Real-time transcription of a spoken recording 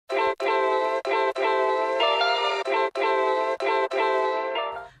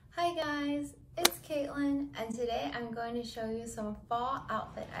I'm going to show you some fall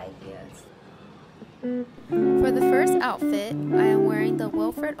outfit ideas. For the first outfit, I am wearing the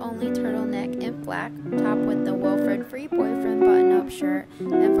Wilfred Only turtleneck in black, topped with the Wilfred Free Boyfriend button-up shirt,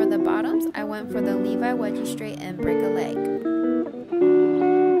 and for the bottoms, I went for the Levi wedgie straight and break a leg.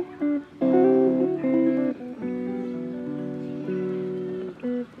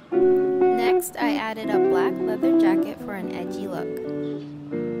 Next, I added a black leather jacket for an edgy look.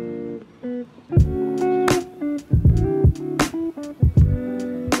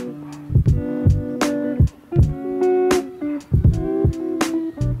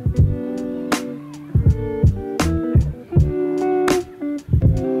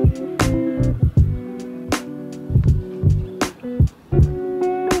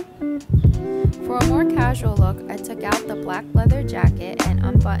 For a more casual look, I took out the black leather jacket and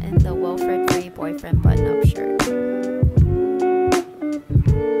unbuttoned the Wilfred Free Boyfriend button-up shirt.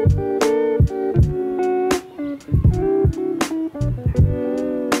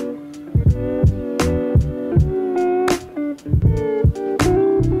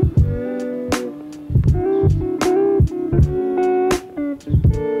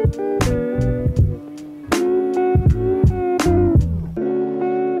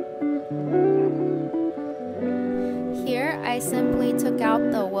 I simply took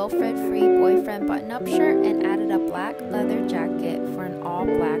out the Wilfred Free Boyfriend button-up shirt and added a black leather jacket for an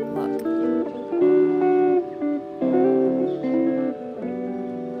all-black look.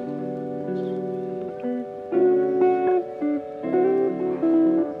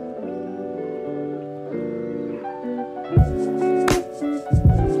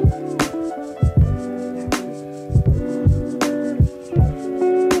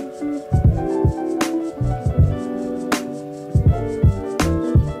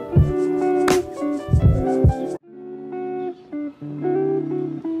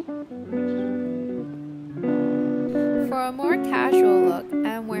 For a more casual look,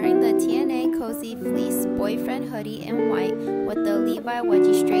 I'm wearing the TNA Cozy Fleece Boyfriend hoodie in white with the Levi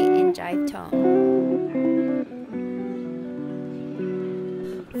wedgie straight in jive tone.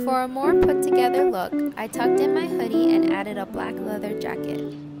 For a more put together look, I tucked in my hoodie and added a black leather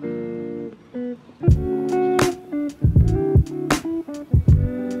jacket.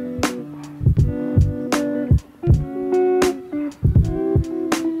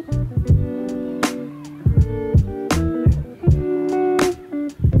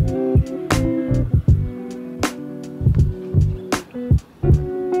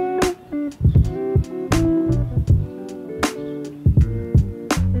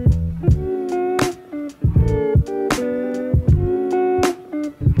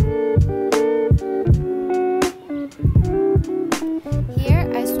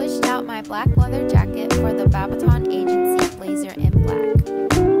 Black leather jacket for the Babaton Agency blazer in black.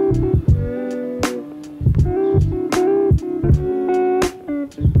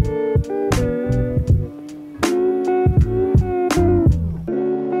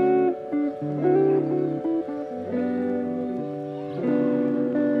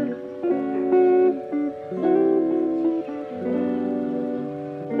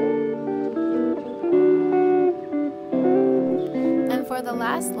 For the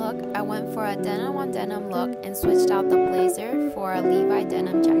last look, I went for a denim on denim look and switched out the blazer for a Levi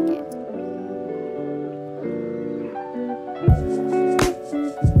denim jacket.